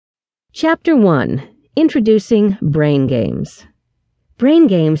Chapter 1. Introducing Brain Games. Brain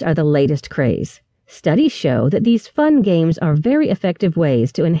games are the latest craze. Studies show that these fun games are very effective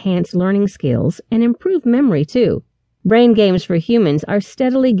ways to enhance learning skills and improve memory, too. Brain games for humans are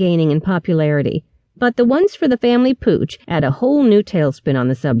steadily gaining in popularity, but the ones for the family pooch add a whole new tailspin on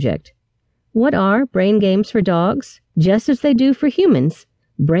the subject. What are brain games for dogs? Just as they do for humans,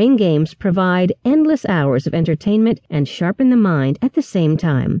 brain games provide endless hours of entertainment and sharpen the mind at the same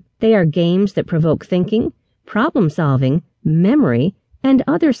time. They are games that provoke thinking, problem-solving, memory, and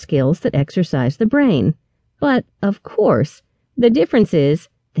other skills that exercise the brain. But, of course, the difference is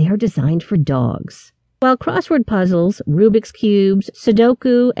they are designed for dogs. While crossword puzzles, Rubik's Cubes,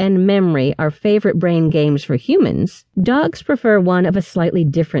 Sudoku, and memory are favorite brain games for humans, dogs prefer one of a slightly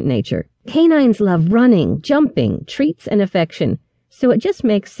different nature. Canines love running, jumping, treats, and affection. So it just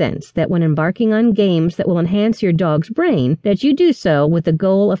makes sense that when embarking on games that will enhance your dog's brain, that you do so with the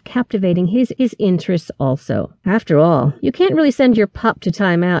goal of captivating his interests also. After all, you can't really send your pup to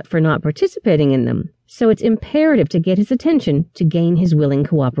time out for not participating in them. So it's imperative to get his attention to gain his willing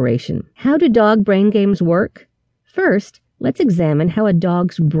cooperation. How do dog brain games work? First, let's examine how a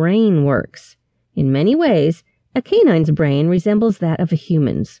dog's brain works. In many ways, a canine's brain resembles that of a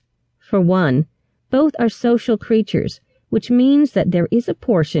human's. For one, both are social creatures, which means that there is a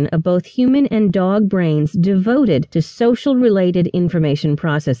portion of both human and dog brains devoted to social-related information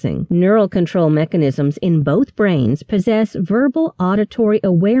processing. Neural control mechanisms in both brains possess verbal auditory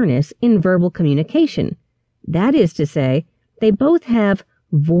awareness in verbal communication. That is to say, they both have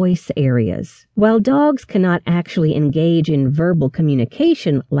voice areas. While dogs cannot actually engage in verbal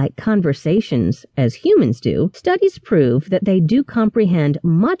communication like conversations as humans do, studies prove that they do comprehend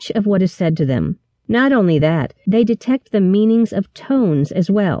much of what is said to them. Not only that, they detect the meanings of tones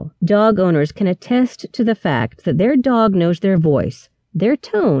as well. Dog owners can attest to the fact that their dog knows their voice, their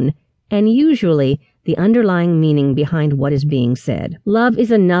tone, and usually the underlying meaning behind what is being said. Love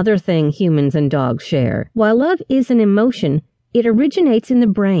is another thing humans and dogs share. While love is an emotion, it originates in the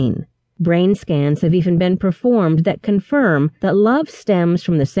brain. Brain scans have even been performed that confirm that love stems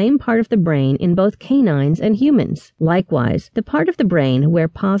from the same part of the brain in both canines and humans. Likewise, the part of the brain where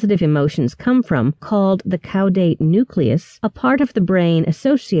positive emotions come from, called the caudate nucleus, a part of the brain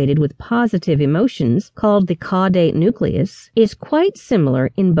associated with positive emotions, called the caudate nucleus, is quite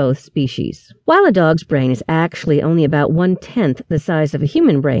similar in both species. While a dog's brain is actually only about 1/10 the size of a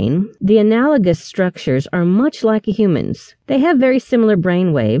human brain, the analogous structures are much like a human's. They have very similar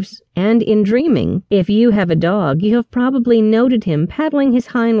brain waves, and in dreaming, if you have a dog, you have probably noted him paddling his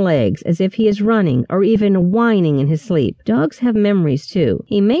hind legs as if he is running or even whining in his sleep. Dogs have memories too.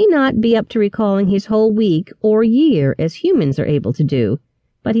 He may not be up to recalling his whole week or year as humans are able to do,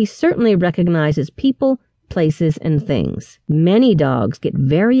 but he certainly recognizes people, places, and things. Many dogs get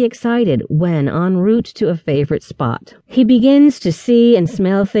very excited when en route to a favorite spot. He begins to see and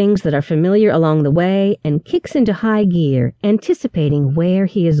smell things that are familiar along the way and kicks into high gear, anticipating where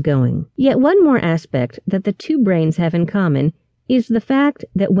he is going. Yet one more aspect that the two brains have in common is the fact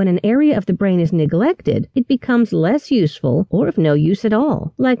that when an area of the brain is neglected, it becomes less useful or of no use at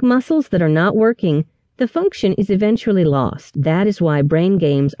all. Like muscles that are not working, the function is eventually lost. That is why brain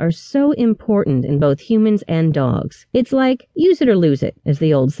games are so important in both humans and dogs. It's like, use it or lose it, as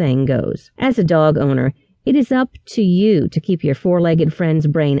the old saying goes. As a dog owner, it is up to you to keep your four-legged friend's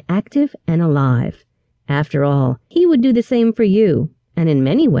brain active and alive. After all, he would do the same for you, and in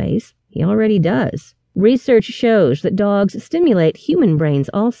many ways, he already does. Research shows that dogs stimulate human brains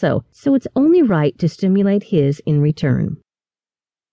also, so it's only right to stimulate his in return.